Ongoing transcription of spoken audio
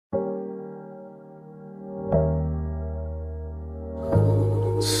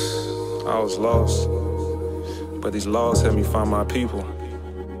I was lost, but these laws helped me find my people.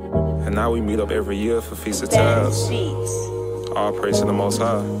 And now we meet up every year for Feast of Theeloz. All praise to the Most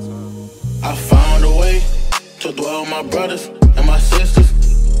High. I found a way to dwell with my brothers and my sisters.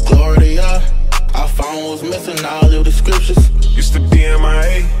 Glory to Yah. I found what was missing, now I live the scriptures. Used to be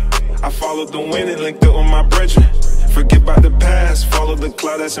MIA. I followed the wind and linked up with my brethren. Forget about the past, follow the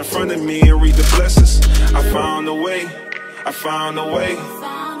cloud that's in front of me and read the blessings. I found a way, I found a way,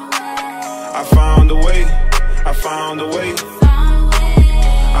 I found a way, I found a way,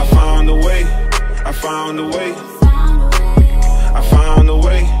 I found a way, I found a way, I found a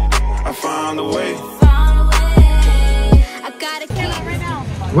way, I found a way. I got a key right now.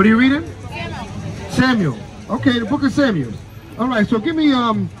 What are you reading? Samuel. Okay, the book of Samuel. All right, so give me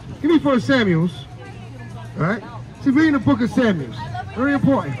 1 Samuel's. All right. See, reading the book of Samuel. Very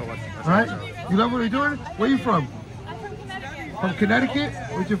important. All right. You love what you're doing? Where are you from? I'm from Connecticut. From Connecticut?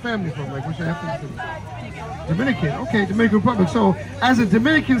 Where's your family from? Like, what's your ethnicity? Dominican. Okay, Dominican Republic. So, as a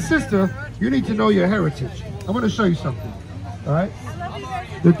Dominican sister, you need to know your heritage. I want to show you something. All right.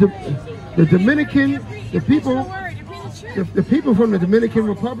 The Dominican, the people from the Dominican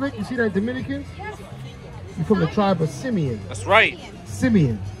Republic. You see that Dominicans? You're from the tribe of Simeon. That's right.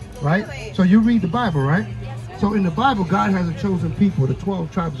 Simeon, right? So you read the Bible, right? So in the Bible, God has a chosen people, the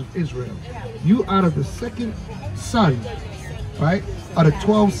 12 tribes of Israel. You out of the second son, right? Are the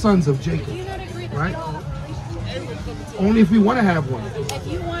 12 sons of Jacob, right? Only if we want to have one. If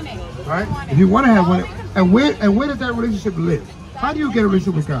you want it. Right? If you want to have one. And where does that relationship live? How do you get a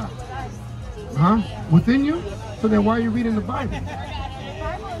relationship with God? Huh? Within you? So then why are you reading the Bible?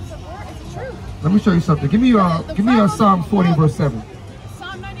 Let me show you something. Give me your Psalm 40 verse 7.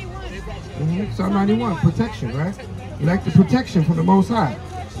 Psalm 91. Psalm 91, protection, right? You like the protection from the Most High.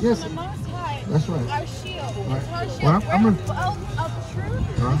 Yes. The Most High. That's right. Our shield. Right. Our shield. Well,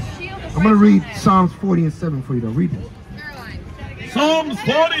 I'm gonna read Psalms 40 and 7 for you though. Read it. Psalms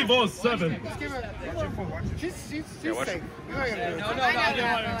 40 verse 7. She's safe. No, I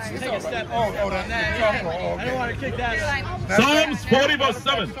didn't want to take a step. I don't want to kick that. Psalms 40 verse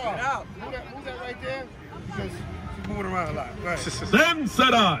 7. Move that right there because she's moving around a lot. Right. Then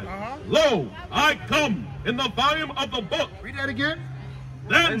said I, Lo, I come in the volume of the book. Read that again.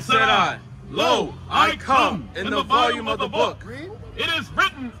 Then said I, Lo, I come in the volume of the book. Read. It is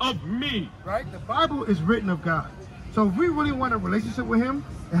written of me. Right? The Bible is written of God. So if we really want a relationship with him,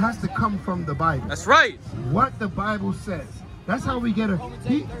 it has to come from the Bible. That's right. What the Bible says. That's how we get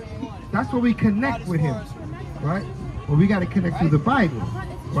that's where we connect with him. Right? Well, we got to connect through the Bible.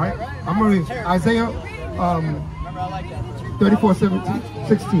 Right? I'm going to read Isaiah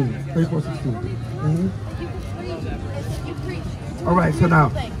 34:16. All right, so now,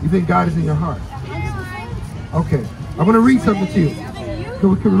 you think God is in your heart? Okay. I'm going to read something to you. Can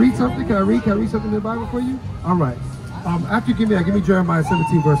we read something? Can I read something in the Bible for you? All right. After you give me that, give me Jeremiah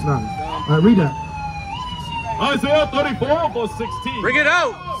 17 verse 9. All right, read that. Isaiah 34 verse 16. Bring it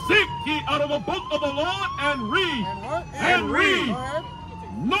out. Seek ye out of the book of the Lord and read. And read.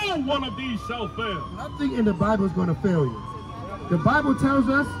 No one of these shall fail. Nothing in the Bible is going to fail you. The Bible tells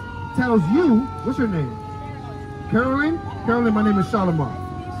you, what's your name? Carolyn? Carolyn, my name is Shalimar.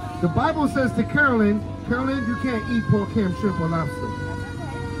 The Bible says to Carolyn, you can't eat pork, ham, shrimp, or lobster.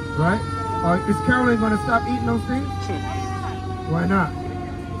 Right? Is Carolyn going to stop eating those things? Why not?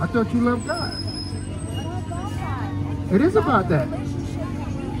 I thought you loved God. It is about that.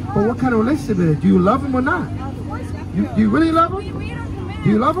 But what kind of relationship is it? Do you love him or not? Do you really love him? Do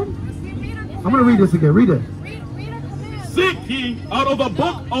you love him? I'm going to read this again. Read it. Seek ye out of the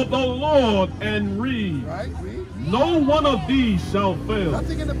book of the Lord and read. Right? Read. No one of these shall fail.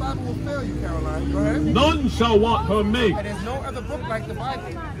 Nothing in the Bible will fail you, Caroline. Go ahead. None shall want her mate. And there's no other book like the Bible.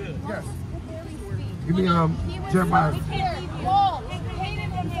 Yes. Give me Jeremiah.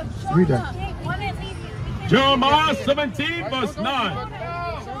 Read that. Jeremiah 17 verse 9.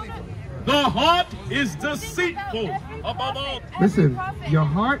 The heart is deceitful above all. Listen, your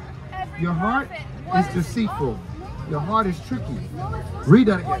heart is deceitful. Your heart is tricky. Read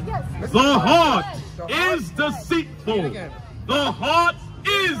that again. The heart is deceitful. The heart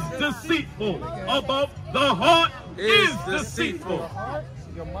is deceitful. Above the heart is deceitful.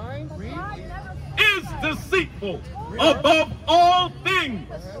 Your mind, read. Is deceitful above all things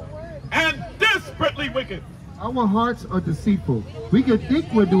and desperately wicked. Our hearts are deceitful. We can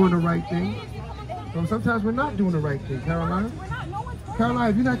think we're doing the right thing, but sometimes we're not doing the right thing, Caroline. Caroline,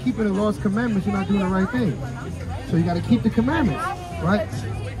 if you're not keeping the Lord's commandments, you're not doing the right thing. So you got to keep the commandments, right?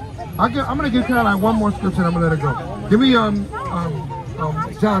 I'm going to give Caroline one more scripture and I'm going to let her go. Give me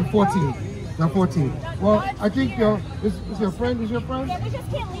John 14. Not 14. Well, I think this is your friend. Is your friend? Yeah, we just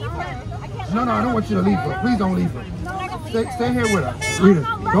can't leave her. I can't No, I don't want you to leave her. Please don't leave her. No, I don't leave Stay here with her. Read it.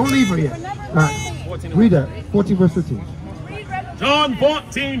 Don't leave her yet. All right. Read that. 14 verse 15. John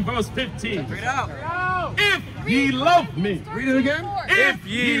 14 verse 15. Read out. If ye love me. Read it again. If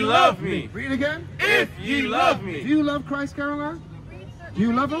ye love me. Read it again. If ye love me. Do you love Christ, Caroline? Do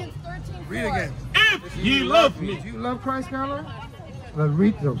you love him? Read again. If ye love Do me. you love Christ, Caroline? Let's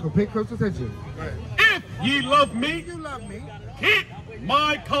read those. So pay close attention. If ye love me. You love me. Keep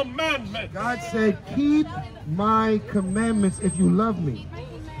my commandments. God said, keep my commandments if you love me.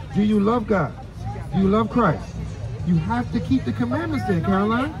 Do you love God? Do you love Christ? You have to keep the commandments then,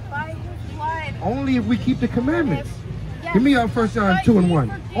 Caroline. Only if we keep the commandments. Give me 1 John 2 and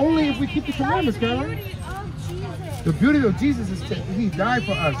 1. Only if we keep the commandments, Caroline. The beauty of Jesus is he died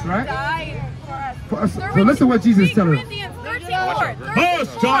for us, right? For us. So listen to what Jesus is telling us.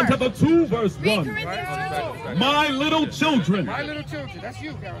 1 John chapter 2 verse 1. My little children. My little children. That's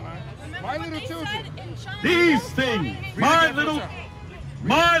you, Caroline. My little children. These things. My little children.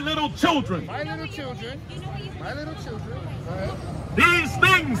 My little children. My little children. Go ahead. These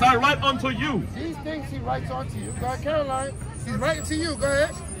things I write unto you. These things he writes unto you. Go ahead, Caroline. He's writing to you. Go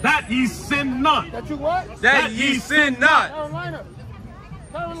ahead. That ye sin not. That you what? That ye sin not. Carolina.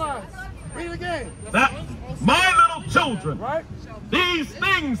 Caroline. Read it again. That my little children. Right? These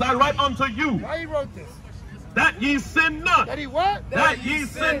things I write unto you. Why he wrote this? That ye sin not. That he what? That ye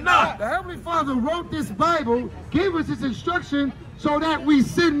sin not. The Heavenly Father wrote this Bible, gave us this instruction so that we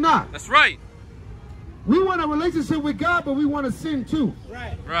sin not. That's right. We want a relationship with God, but we want to sin too.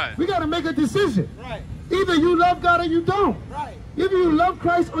 Right. We got to make a decision. Either you love God or you don't. Either you love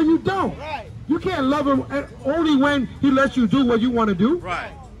Christ or you don't. You can't love him only when he lets you do what you want to do.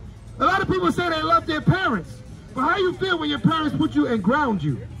 Right. A lot of people say they love their parents. But how you feel when your parents put you and ground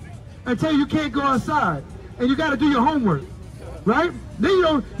you and tell you can't go outside and you got to do your homework, right?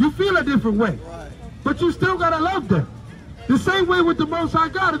 Then you feel a different way. But you still got to love them. The same way with the Most High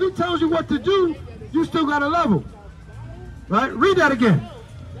God. If he tells you what to do, you still got to love him. Right? Read that again.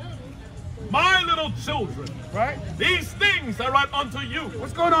 My little children. Right? These things I write unto you.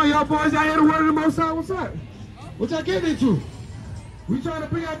 What's going on, y'all boys? Y'all hear the word of the Most High? What's up? What y'all getting into? We trying to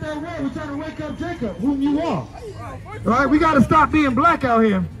bring out that word. We trying to wake up Jacob, whom you are. All right? We got to stop being black out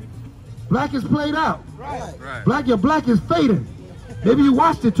here. Black is played out. Right. Your black is fading. Maybe you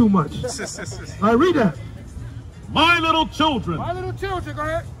watched it too much. All right, read that. My little children. My little children, go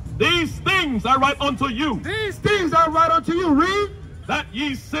ahead. These things I write unto you. These things I write unto you. Read. That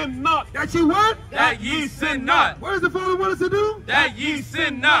ye sin not. That ye what? That ye sin not. What does the Father want us to do? That ye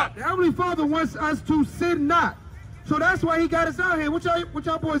sin not. The Heavenly Father wants us to sin not. So that's why he got us out here. What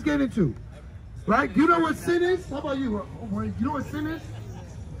y'all boys getting into? Right? You know what sin is? How about you? You know what sin is?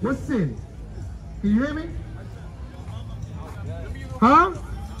 What's sin? Can you hear me? Huh?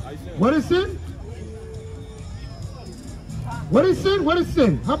 What is sin? What is sin? What is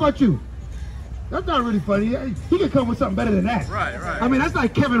sin? How about you? That's not really funny. He can come with something better than that. Right. I mean, that's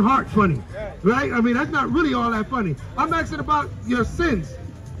like Kevin Hart funny. Right? I mean, that's not really all that funny. I'm asking about your sins.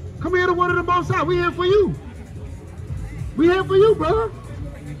 Come here to one of the Most High. We here for you. We here for you, brother.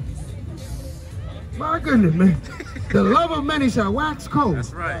 My goodness, man. The love of many shall wax cold.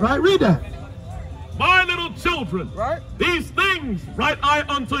 That's right. Right? Read that. My little children. Right? These things write I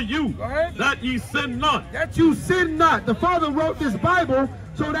unto you. Go ahead. That ye sin not. That you sin not. The Father wrote this Bible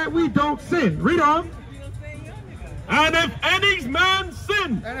so that we don't sin. Read on. And if any man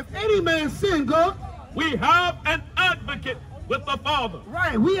sin, And if any man sin, go. we have an advocate with the Father.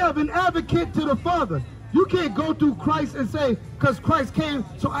 Right. We have an advocate to the Father. You can't go through Christ and say, because Christ came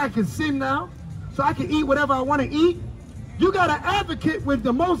so I can sin now, so I can eat whatever I want to eat. You got an advocate with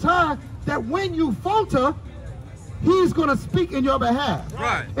the Most High that when you falter, he's going to speak in your behalf.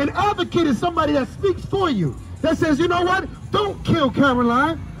 Right. An advocate is somebody that speaks for you. That says, you know what? Don't kill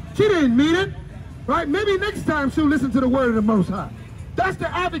Caroline. She didn't mean it. Right? Maybe next time she'll listen to the word of the Most High. That's the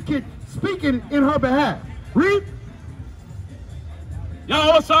advocate speaking in her behalf. Read.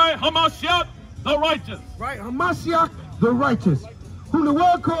 Yahushua Hamashiach, the righteous. Right? Hamashiach, the righteous. Whom the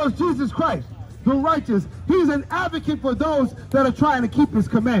world calls Jesus Christ, the righteous. He's an advocate for those that are trying to keep his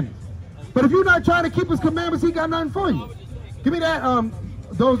commandments. But if you're not trying to keep his commandments, he got nothing for you. Give me that,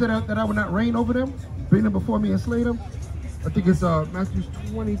 those that I will not reign over them, bring them before me and slay them. I think it's Matthew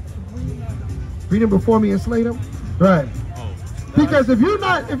 23. Bring them before me and slay them. Right. Because if you're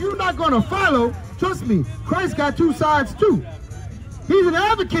not gonna follow, trust me, Christ got two sides too. He's an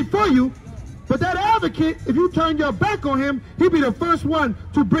advocate for you, but that advocate, if you turn your back on him, he'll be the first one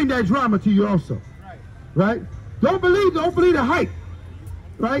to bring that drama to you also. Right? Don't believe the hype.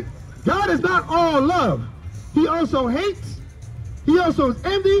 Right? God is not all love. He also hates. He also is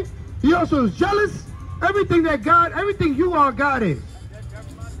envy. He also is jealous. Everything that God, everything you are, God is.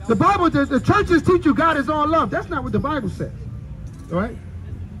 The Bible, the churches teach you God is all love. That's not what the Bible says. All right?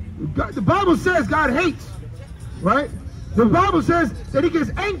 God, the Bible says God hates. Right? The Bible says that he gets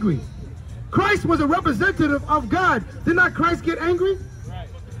angry. Christ was a representative of God. Did not Christ get angry?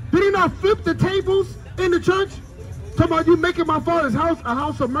 Did he not flip the tables in the church? Talking about you making my father's house a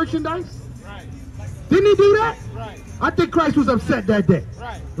house of merchandise? Didn't he do that? I think Christ was upset that day.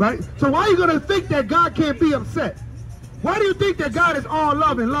 Right? So why are you going to think that God can't be upset? Why do you think that God is all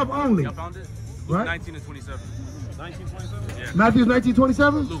love and love only? Y'all found it? Right? 19 and 27. 19:27? Yeah. Matthew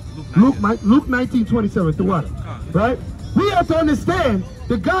 19:27? Luke 19:27. The what? Right? We have to understand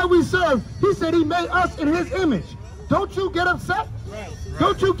the God we serve, he said he made us in his image. Don't you get upset?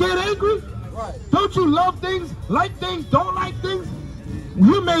 Don't you get angry? Don't you love things, like things, don't like things?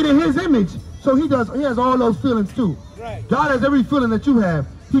 You're made in his image, so he has all those feelings too. God has every feeling that you have.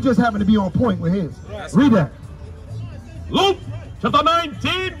 He just happened to be on point with his. Read that. Luke chapter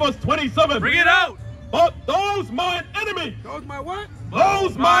 19 verse 27. Bring it out. But those mine enemies. Those my what?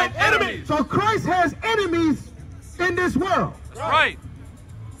 Those mine enemies. So Christ has enemies in this world. That's right.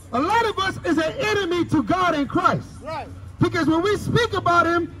 A lot of us is an enemy to God and Christ. Because when we speak about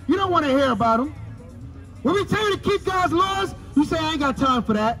him, you don't want to hear about him. When we tell you to keep God's laws, you say, I ain't got time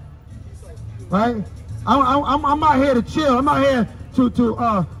for that. Right? I'm not here to chill. I'm not here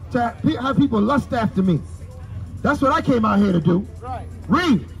to have people lust after me. That's what I came out here to do.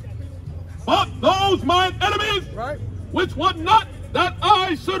 Read. But those mine enemies, which would not that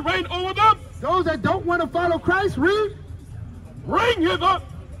I should reign over them, Those that don't want to follow Christ, read. bring hither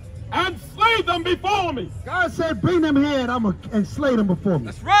and slay them before me. God said, bring them here and slay them before me.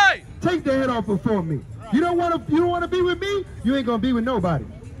 That's right. Take their head off before me. You don't want to be with me? You ain't gonna be with nobody.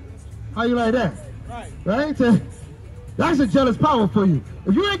 How you like that? Right? That's a jealous power for you.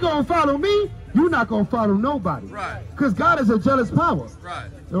 If you ain't gonna follow me, you're not gonna follow nobody. Right. Because God is a jealous power. Right.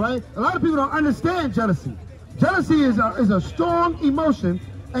 All right? A lot of people don't understand jealousy. Jealousy is a strong emotion,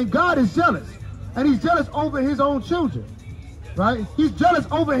 and God is jealous. And he's jealous over his own children. Right? He's jealous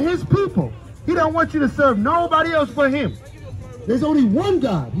over his people. He don't want you to serve nobody else but him. There's only one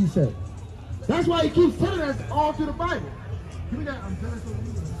God, he said. That's why he keeps telling us all through the Bible. Give me that. I'm jealous over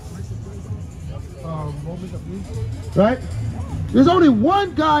you. Moment of me. Right? There's only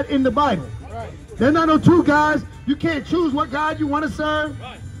one God in the Bible. There's not no two gods. You can't choose what God you want to serve.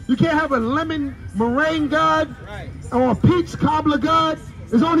 You can't have a lemon meringue God or a peach cobbler God.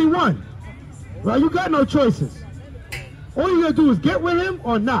 There's only one. Right? You got no choices. All you gotta do is get with him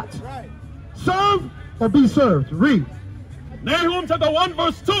or not. Serve or be served. Read. Nahum chapter 1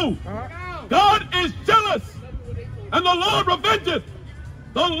 verse 2. God is jealous, and the Lord revengeth.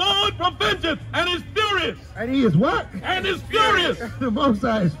 The Lord revengeth and is furious. And he is what? And is furious. The Most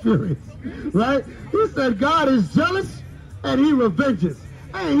High is furious. Right? He said God is jealous and he revenges.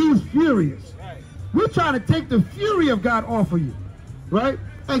 And he's furious. We're trying to take the fury of God off of you. Right?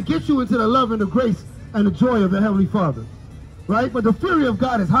 And get you into the love and the grace and the joy of the Heavenly Father. Right? But the fury of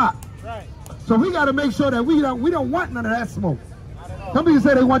God is hot. So we got to make sure that we don't want none of that smoke. Some people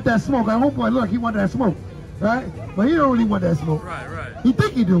say they want that smoke. I hope, boy, look, he want that smoke. Right? But he don't really want that smoke. Right. He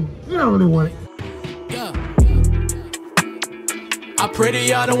think he do. He don't really want it. Yeah. I pray to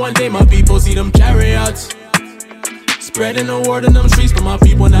y'all that one day my people see them chariots spreading the word in them streets, but my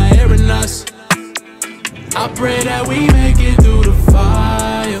people not hearing us. I pray that we make it through the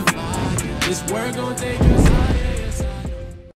fire. This word gon' take us.